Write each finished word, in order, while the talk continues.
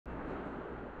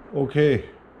Okay,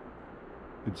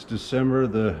 it's December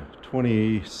the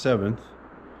 27th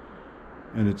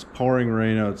and it's pouring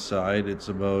rain outside. It's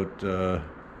about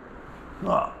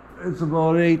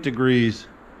 8 degrees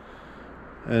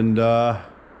and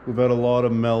we've had a lot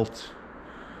of melt.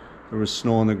 There was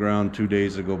snow on the ground 2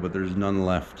 days ago, but there's none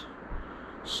left.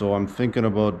 So I'm thinking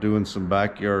about doing some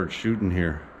backyard shooting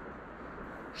here.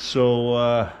 So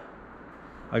I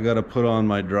gotta put on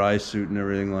my dry suit and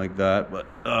everything like that, but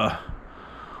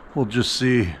we'll just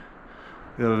see.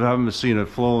 I haven't seen it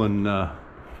flowing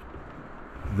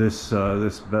this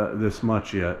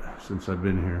much yet since I've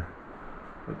been here.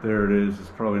 But there it is. It's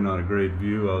probably not a great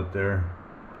view out there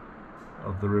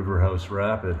of the Riverhouse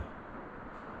Rapid,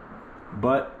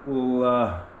 but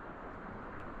we'll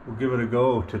give it a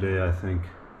go today, I think.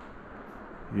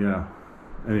 Yeah.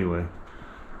 Anyway,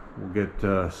 we'll get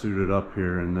suited up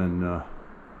here, and then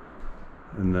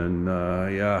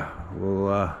yeah,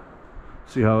 we'll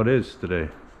see how it is today.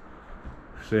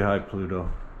 Say hi, Pluto.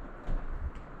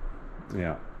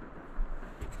 Yeah.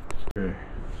 Okay.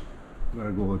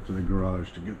 Gotta go up to the garage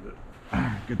to get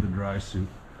the dry suit.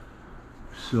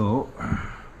 So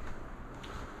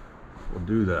we'll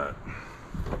do that.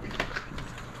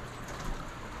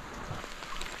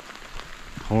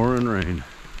 Pouring rain.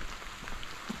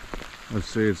 Let's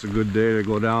say it's a good day to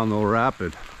go down the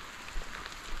rapid.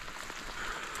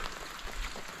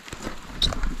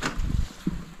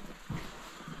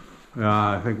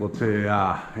 Yeah, I think we'll take,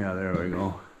 yeah, there we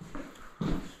go.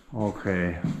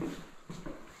 Okay.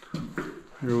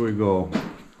 Here we go.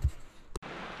 I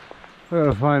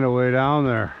gotta find a way down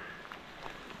there.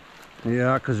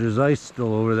 Yeah, because there's ice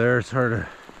still over there. It's hard to,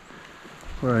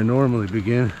 where I normally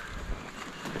begin.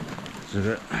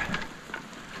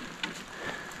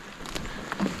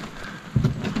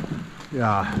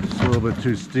 Yeah, it's a little bit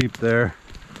too steep there.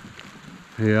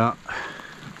 Yeah.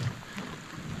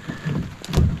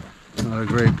 Not a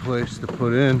great place to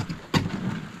put in.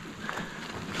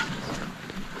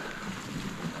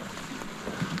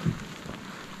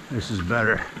 This is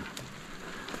better.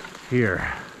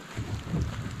 Here.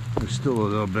 There's still a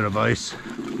little bit of ice.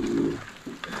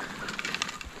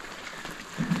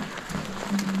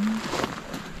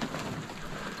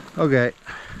 Okay.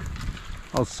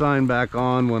 I'll sign back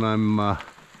on when I'm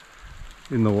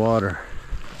in the water.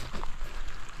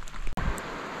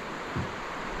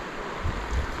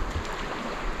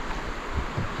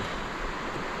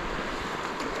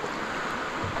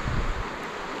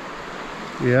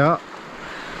 Yeah.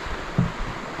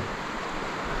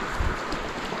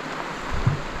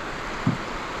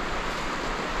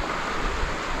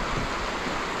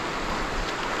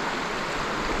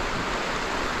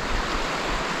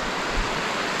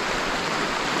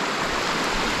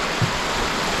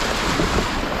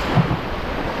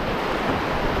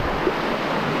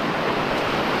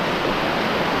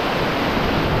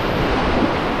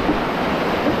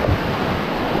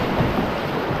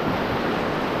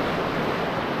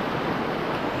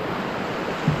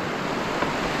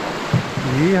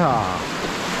 Yeehaw.